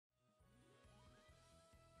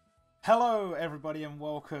Hello everybody and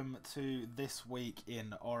welcome to This Week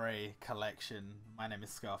in Ori Collection. My name is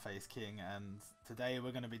Scarface King and today we're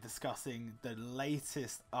going to be discussing the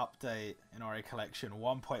latest update in Ori Collection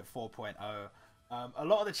 1.4.0. A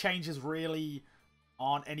lot of the changes really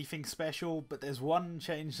aren't anything special, but there's one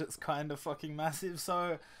change that's kind of fucking massive.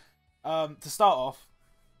 So to start off,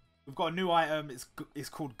 we've got a new item. It's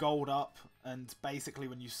called Gold Up, and basically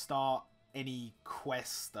when you start any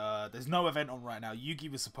quest, there's no event on right now. Yugi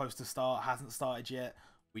was supposed to start, hasn't started yet.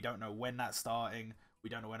 We don't know when that's starting. We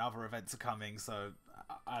don't know when other events are coming, so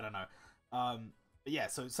I don't know. But yeah,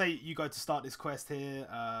 so say you go to start this quest here.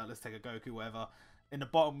 Let's take a Goku, whatever. In the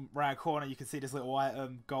bottom right corner, you can see this little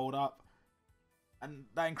item, Gold Up, and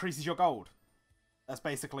that increases your gold. That's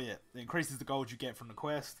basically it. It increases the gold you get from the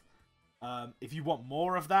quest. If you want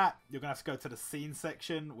more of that, you're going to have to go to the scene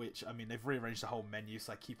section, which, I mean, they've rearranged the whole menu,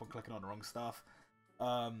 so I keep on clicking on the wrong stuff. You're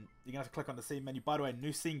going to have to click on the scene menu. By the way,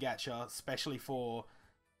 new scene gacha, especially for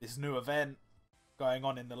this new event going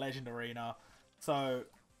on in the Legend Arena. So,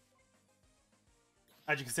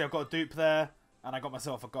 as you can see, I've got a dupe there, and I got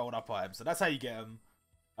myself a gold up item. So that's how you get them.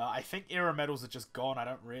 I think era medals are just gone. I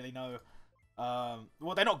don't really know.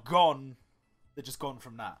 Well, they're not gone. They're just gone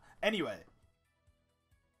from that. Anyway.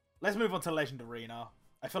 Let's move on to Legend Arena.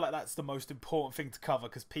 I feel like that's the most important thing to cover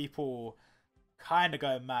because people kind of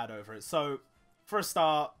go mad over it. So, for a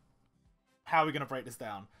start, how are we going to break this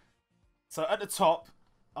down? So, at the top,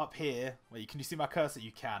 up here, can you see my cursor?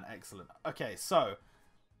 You can. Excellent. Okay, so,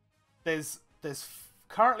 there's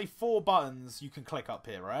currently 4 buttons you can click up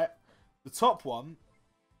here, right? The top one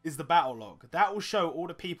is the battle log. That will show all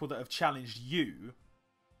the people that have challenged you,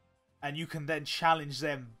 and you can then challenge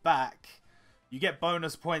them back. You get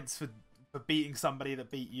bonus points for beating somebody that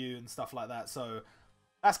beat you and stuff like that. So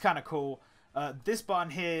that's kind of cool. This button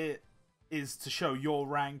here is to show your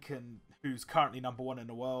rank and who's currently #1 in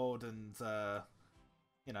the world. And,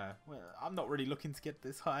 you know, I'm not really looking to get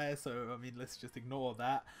this high. So, I mean, let's just ignore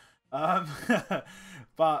that.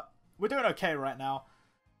 But we're doing okay right now.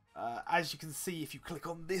 As you can see, if you click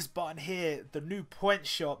on this button here, the new point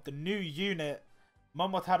shop, the new unit,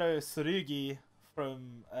 Momotaro Tsurugi,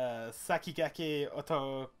 from Sakigake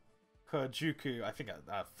Otokojuku. I think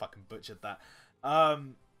I fucking butchered that.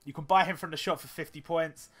 You can buy him from the shop for 50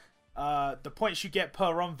 points. The points you get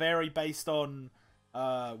per run vary based on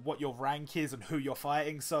what your rank is and who you're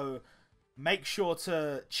fighting. So make sure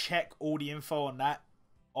to check all the info on that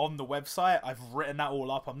on the website. I've written that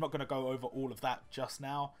all up. I'm not going to go over all of that just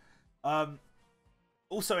now.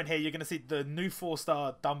 Also in here, you're going to see the new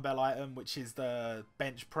 4-star dumbbell item, which is the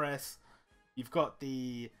bench press. You've got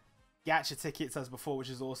the gacha tickets as before, which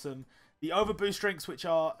is awesome. The overboost drinks, which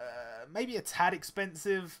are maybe a tad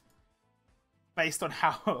expensive based on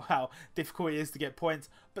how difficult it is to get points.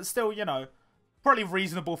 But still, you know, probably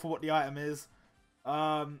reasonable for what the item is.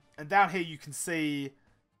 And down here you can see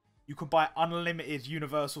you can buy unlimited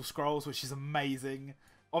universal scrolls, which is amazing.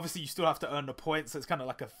 Obviously, you still have to earn the points, so it's kind of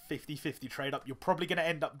like a 50-50 trade-up. You're probably going to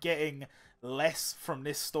end up getting less from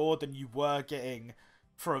this store than you were getting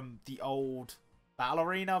from the old Battle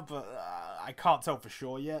Arena, but I can't tell for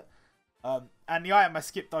sure yet. And the item I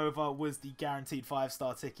skipped over was the guaranteed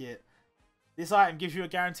 5-star ticket. This item gives you a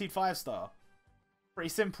guaranteed 5-star. Pretty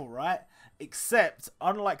simple, right? Except,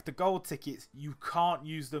 unlike the gold tickets, you can't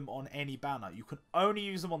use them on any banner. You can only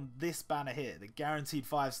use them on this banner here, the guaranteed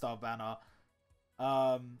 5-star banner.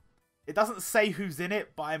 It doesn't say who's in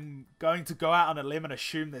it, but I'm going to go out on a limb and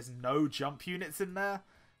assume there's no jump units in there.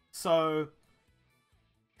 So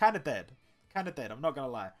kind of dead. I'm not going to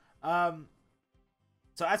lie.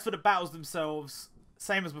 So as for the battles themselves,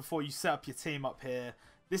 same as before, you set up your team up here.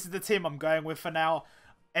 This is the team I'm going with for now.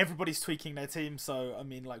 Everybody's tweaking their team, so, I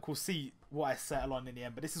mean, like, we'll see what I settle on in the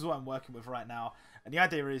end. But this is what I'm working with right now. And the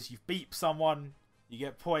idea is you beat someone, you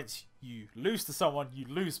get points. You lose to someone, you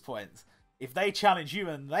lose points. If they challenge you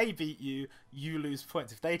and they beat you, you lose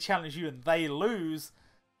points. If they challenge you and they lose,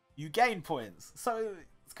 you gain points. So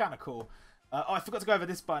it's kind of cool. Oh, I forgot to go over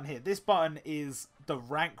this button here. This button is the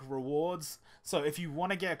rank rewards. So if you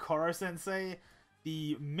want to get a Koro Sensei,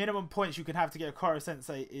 the minimum points you can have to get a Koro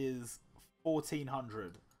Sensei is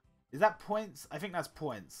 1400. Is that points? I think that's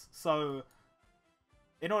points. So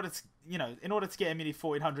in order to, you know, in order to get him, you need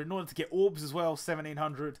 1400. In order to get orbs as well,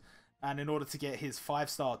 1700. And in order to get his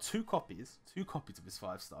 5-star, 2 copies of his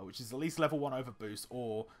 5-star, which is at least level 1 overboost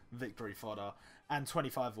or victory fodder, and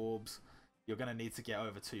 25 orbs, you're going to need to get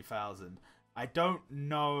over 2000. I don't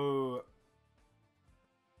know.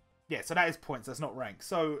 Yeah, so that is points. That's not rank.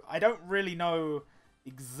 So I don't really know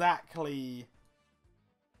exactly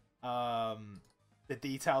the the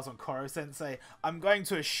details on Koro Sensei. I'm going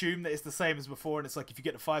to assume that it's the same as before, and it's like if you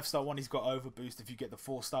get the 5-star one, he's got overboost. If you get the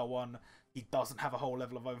 4-star one, he doesn't have a whole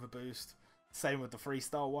level of overboost. Same with the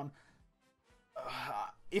 3-star one.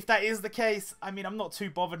 If that is the case, I mean, I'm not too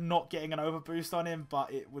bothered not getting an overboost on him,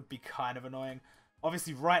 but it would be kind of annoying.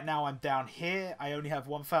 Obviously, right now I'm down here. I only have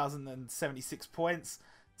 1,076 points,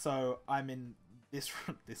 so I'm in this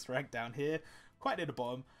rank down here, quite near the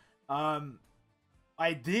bottom.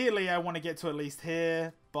 Ideally, I want to get to at least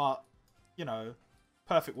here, but, you know,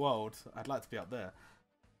 perfect world, I'd like to be up there.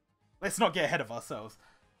 Let's not get ahead of ourselves.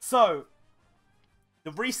 So,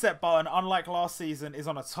 the reset button, unlike last season, is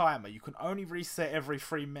on a timer. You can only reset every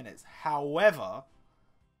 3 minutes. However,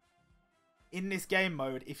 in this game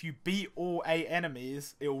mode, if you beat all 8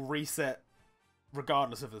 enemies, it will reset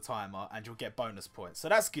regardless of the timer, and you'll get bonus points. So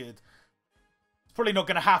that's good. It's probably not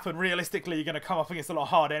going to happen. Realistically, you're going to come up against a lot of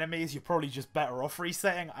hard enemies. You're probably just better off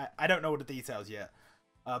resetting. I don't know all the details yet.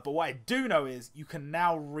 But what I do know is you can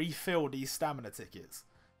now refill these stamina tickets.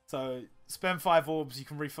 So spend 5 orbs, you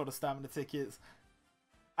can refill the stamina tickets.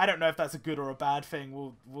 I don't know if that's a good or a bad thing.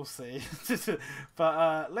 We'll see.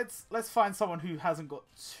 But let's find someone who hasn't got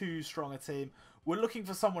too strong a team. We're looking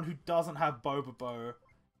for someone who doesn't have Bobobo.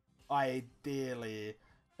 Ideally,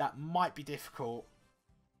 that might be difficult.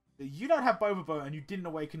 You don't have Bobobo and you didn't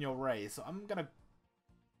awaken your Ray, so I'm gonna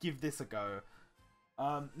give this a go.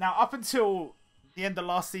 Now, up until the end of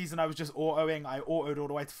last season, I was just autoing. I autoed all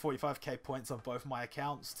the way to 45k points on both my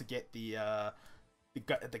accounts to get the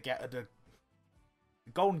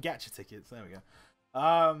golden gacha tickets. There we go.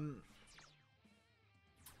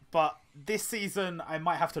 But this season, I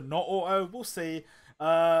might have to not auto. We'll see.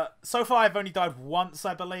 So far, I've only died once,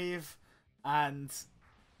 I believe, and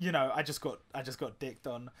you know, I just got dicked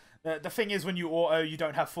on. The thing is, when you auto, you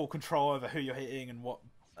don't have full control over who you're hitting and what,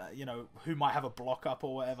 you know, who might have a block up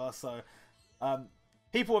or whatever. So,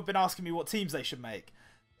 people have been asking me what teams they should make.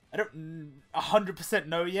 I don't 100%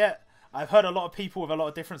 know yet. I've heard a lot of people with a lot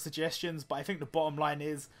of different suggestions, but I think the bottom line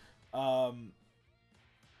is,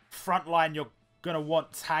 front line, you're going to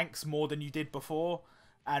want tanks more than you did before,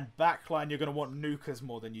 and backline, you're going to want nukers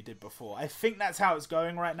more than you did before. I think that's how it's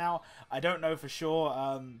going right now. I don't know for sure.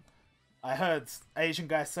 I heard Asian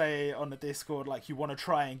guys say on the Discord, like, you want to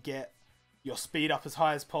try and get your speed up as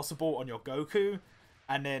high as possible on your Goku,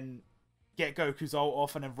 and then get Goku's ult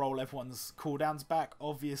off and then roll everyone's cooldowns back.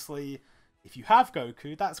 Obviously, if you have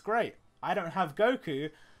Goku, that's great. I don't have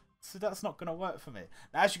Goku, so that's not going to work for me.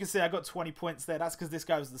 Now, as you can see, I got 20 points there. That's because this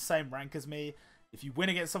guy was the same rank as me. If you win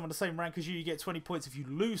against someone the same rank as you, you get 20 points. If you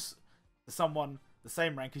lose to someone the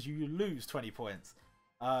same rank as you lose 20 points.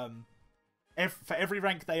 For every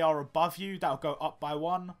rank they are above you, that'll go up by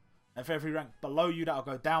 1. And for every rank below you, that'll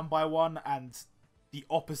go down by 1. And the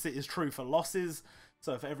opposite is true for losses.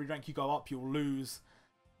 So for every rank you go up, you'll lose.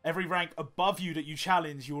 Every rank above you that you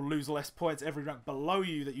challenge, you will lose less points. Every rank below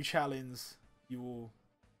you that you challenge, you will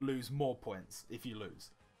lose more points if you lose.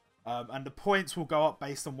 And the points will go up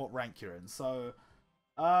based on what rank you're in. So,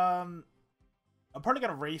 I'm probably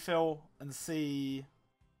going to refill and see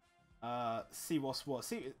what's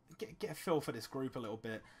what. Get a feel for this group a little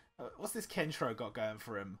bit. What's this Kenshiro got going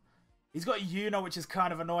for him? He's got Yuno, which is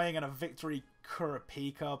kind of annoying, and a Victory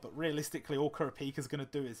Kurapika, but realistically, all Kurapika's going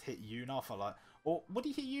to do is hit Yuna for like... Or would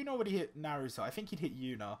he hit Yuna or would he hit Naruto? I think he'd hit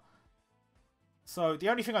Yuna. So the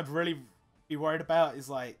only thing I'd really be worried about is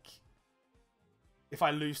like... if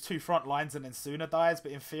I lose 2 front lines and then Suna dies,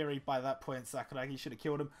 but in theory, by that point, Sakuragi should have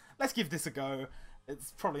killed him. Let's give this a go.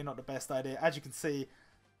 It's probably not the best idea. As you can see,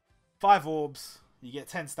 5 orbs, you get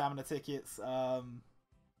 10 stamina tickets.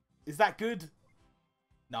 Is that good?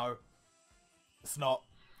 No. It's not.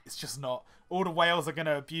 It's just not. All the whales are going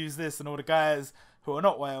to abuse this, and all the guys who are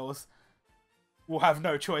not whales will have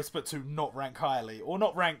no choice but to not rank highly. Or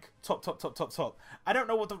not rank top. I don't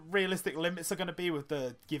know what the realistic limits are going to be with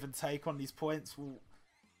the give and take on these points.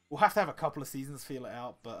 We'll have to have a couple of seasons feel it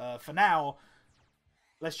out. But for now,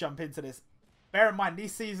 let's jump into this. Bear in mind,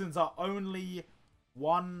 these seasons are only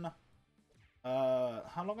one...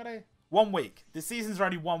 how long are they? 1 week. The seasons are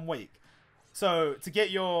only 1 week. So, to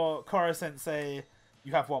get your Koro Sensei,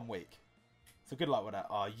 you have 1 week. So, good luck with that.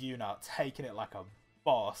 Oh, Yuna taking it like a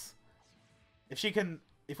boss. If we can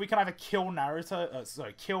either kill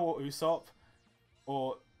Naruto, kill Usopp,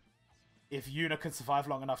 or if Yuna can survive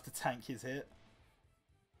long enough to tank his hit.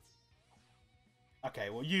 Okay,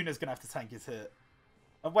 well, Yuna's going to have to tank his hit.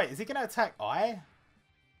 Oh, wait, is he going to attack Ai?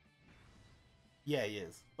 Yeah, he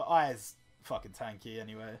is. But Ai is fucking tanky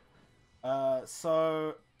anyway.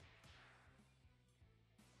 So...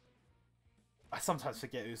 I sometimes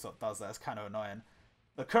forget Usopp does that. It's kind of annoying.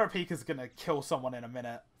 The Kurapika's going to kill someone in a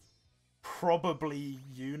minute. probably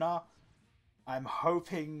Yuna. I'm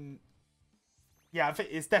hoping... Yeah, I think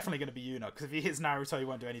it's definitely going to be Yuna, because if he hits Naruto, he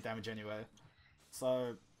won't do any damage anyway.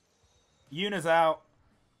 So, Yuna's out.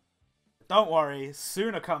 Don't worry,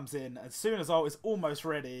 Suna comes in, and Suna's ult is almost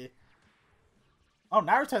ready. Oh,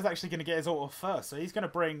 Naruto's actually going to get his ult off first, so he's going to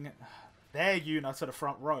bring their Yuna to the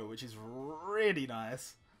front row, which is really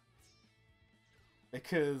nice.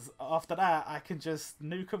 Because after that, I can just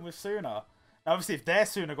nuke him with Suna. Now, obviously, if their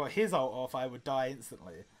Suna got his ult off, I would die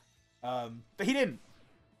instantly. But he didn't.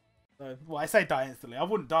 Well, I say die instantly. I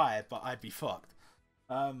wouldn't die, but I'd be fucked.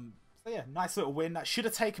 So yeah, nice little win. That should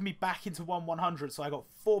have taken me back into 1/100, so I got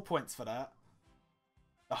 4 points for that.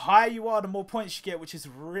 The higher you are, the more points you get, which is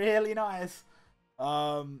really nice.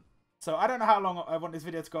 So I don't know how long I want this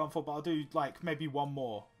video to go on for, but I'll do like maybe one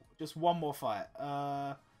more. Just one more fight.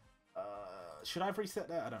 Should I have reset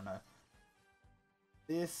that? I don't know.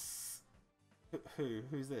 This...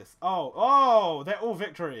 Who's this? Oh, they're all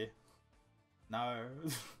victory. No.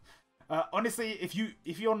 Honestly, if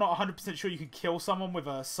you're not 100% sure you can kill someone with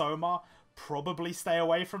a Soma, probably stay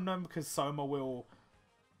away from them, because Soma will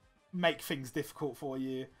make things difficult for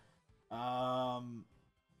you. Am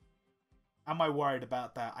I worried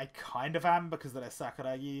about that? I kind of am, because of their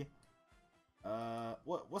Sakuragi.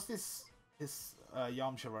 What's this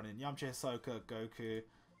Yamcha running? Yamcha, Hisoka, Goku.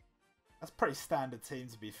 That's pretty standard team,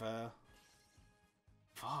 to be fair.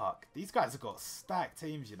 Fuck, these guys have got stacked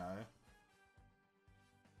teams, you know.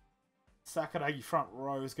 Sakuragi front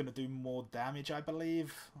row is going to do more damage, I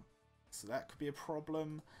believe. So that could be a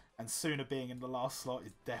problem. And Suna being in the last slot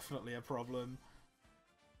is definitely a problem.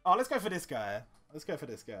 Oh, let's go for this guy. Let's go for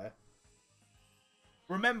this guy.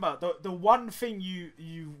 Remember, the one thing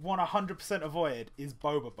you want 100% avoid is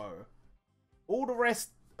Bobobo. All the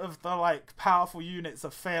rest of the like powerful units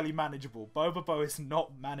are fairly manageable. Bobobo is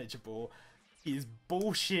not manageable. He is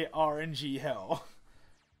bullshit RNG hell.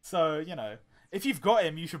 So, you know, if you've got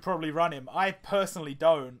him, you should probably run him. I personally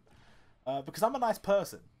don't, because I'm a nice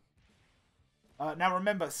person. Now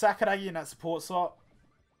remember, Sakuragi in that support slot,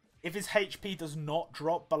 if his HP does not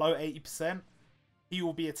drop below 80%, he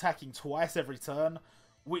will be attacking twice every turn,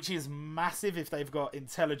 which is massive if they've got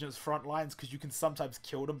intelligence front lines, because you can sometimes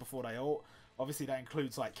kill them before they ult. Obviously, that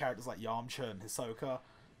includes like characters like Yamcha and Hisoka.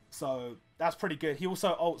 So, that's pretty good. He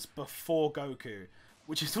also ults before Goku,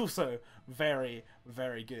 which is also very,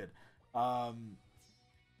 very good.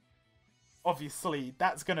 Obviously,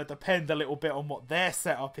 that's going to depend a little bit on what their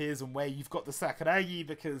setup is and where you've got the Sakuragi,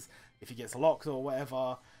 because if he gets locked or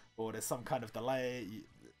whatever, or there's some kind of delay,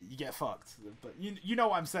 you get fucked. But you know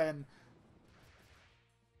what I'm saying.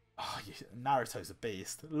 Oh, Naruto's a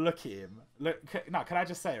beast. Look at him. Look. No, can I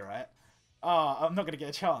just say, right? Oh, I'm not going to get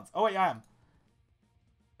a chance. Oh, wait, I am.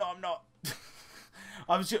 No, I'm not.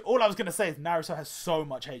 All I was going to say is Naruto has so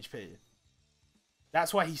much HP.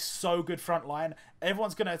 That's why he's so good frontline.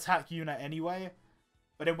 Everyone's going to attack Yuna anyway.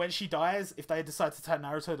 But then when she dies, if they decide to attack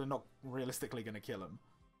Naruto, they're not realistically going to kill him.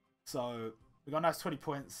 So, we got a nice 20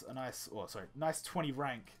 points. A nice... Oh, sorry. Nice 20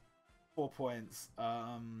 rank. 4 points.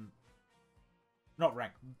 Not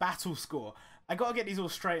rank. Battle score. I got to get these all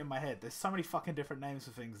straight in my head. There's so many fucking different names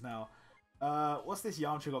for things now. What's this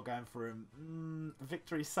Yamcha got going for him?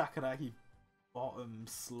 Victory Sakuragi. Bottom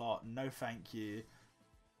slot. No thank you.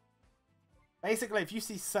 Basically, if you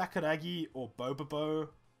see Sakuragi or Bobobo,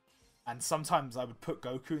 and sometimes I would put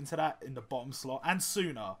Goku into that in the bottom slot, and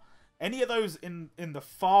Suna, any of those in the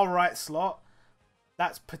far right slot,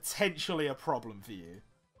 that's potentially a problem for you.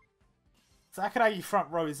 Sakuragi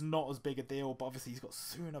front row is not as big a deal, but obviously he's got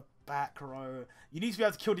Suna back row. You need to be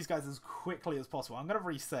able to kill these guys as quickly as possible. I'm going to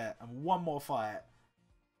reset and one more fight.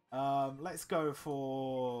 Let's go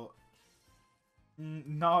for...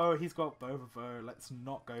 No, he's got Bobobo. Let's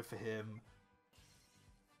not go for him.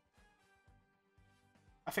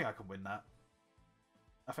 I think I can win that.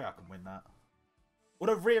 I think I can win that.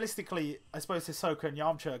 Although realistically, I suppose Hisoka and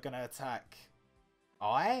Yamcha are going to attack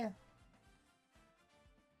Ai?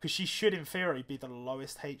 Because she should, in theory, be the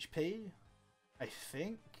lowest HP. I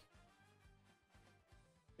think.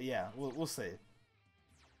 But yeah, we'll see.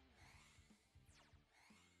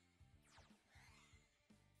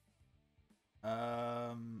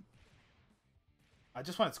 I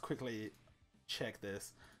just wanted to quickly check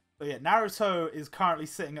this. So yeah, Naruto is currently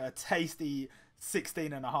sitting at a tasty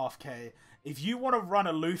 16.5k. If you want to run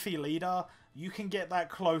a Luffy leader, you can get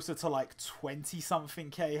that closer to like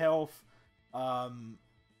 20-something k health. I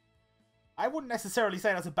wouldn't necessarily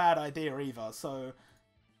say that's a bad idea either. So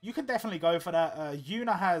you can definitely go for that.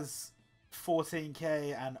 Yuna has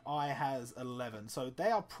 14k and Ai has 11. So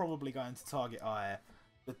they are probably going to target Ai.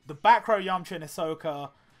 The back row Yamcha and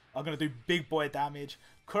Hisoka, are going to do big boy damage.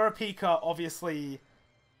 Kurapika obviously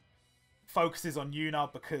focuses on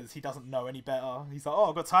Yuna because he doesn't know any better. He's like, oh,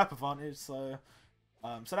 I've got type advantage, so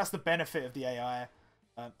that's the benefit of the AI.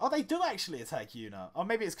 Oh, they do actually attack Yuna. Oh,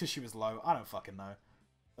 maybe it's because she was low. I don't fucking know.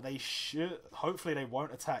 But they should... Hopefully they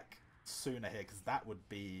won't attack Suna here, because that would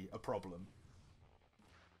be a problem.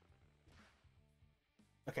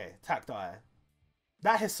 Okay, attack die.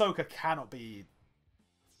 That Hisoka cannot be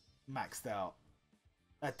maxed out.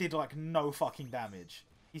 That did, like, no fucking damage.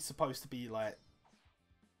 He's supposed to be, like,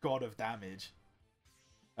 god of damage.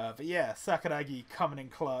 But yeah, Sakuragi coming in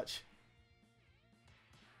clutch.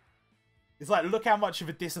 It's like, look how much of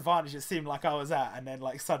a disadvantage it seemed like I was at, and then,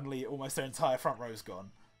 like, suddenly almost their entire front row's gone.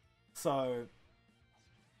 So,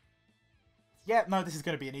 yeah, no, this is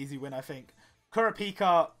going to be an easy win, I think.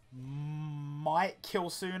 Kurapika might kill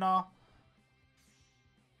Suna,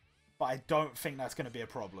 but I don't think that's going to be a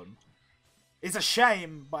problem. It's a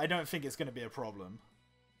shame, but I don't think it's going to be a problem.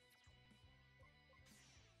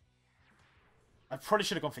 I probably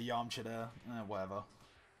should have gone for Yamcha there. Whatever.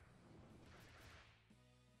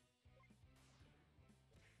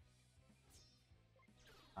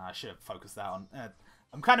 I should have focused that on...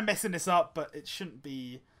 I'm kind of messing this up, but it shouldn't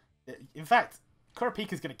be... In fact,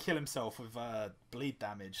 Kurapika's going to kill himself with bleed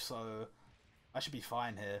damage, so I should be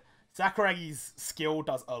fine here. Sakuragi's skill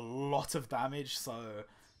does a lot of damage, so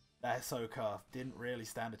that Hisoka didn't really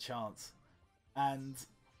stand a chance. And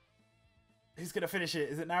who's going to finish it?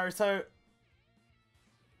 Is it Naruto?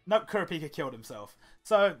 Nope, Kurapika killed himself.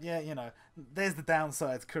 So, yeah, you know, there's the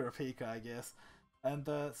downside to Kurapika, I guess. And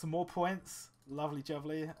some more points. Lovely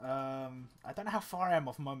jubbly. I don't know how far I am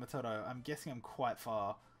off Momotaro. I'm guessing I'm quite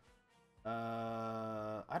far.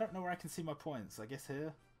 I don't know where I can see my points. I guess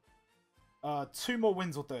here. 2 more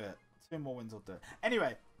wins will do it. 2 more wins will do it.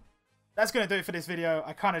 Anyway, that's going to do it for this video.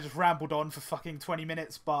 I kind of just rambled on for fucking 20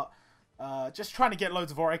 minutes, but just trying to get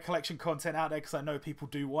loads of Ori collection content out there because I know people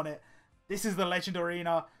do want it. This is the Legend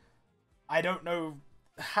Arena. I don't know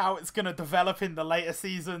how it's going to develop in the later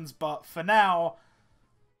seasons, but for now,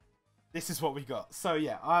 this is what we got. So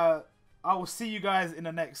yeah, I will see you guys in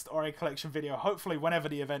the next Ori collection video, hopefully whenever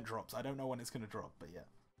the event drops. I don't know when it's going to drop, but yeah.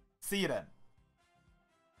 See you then.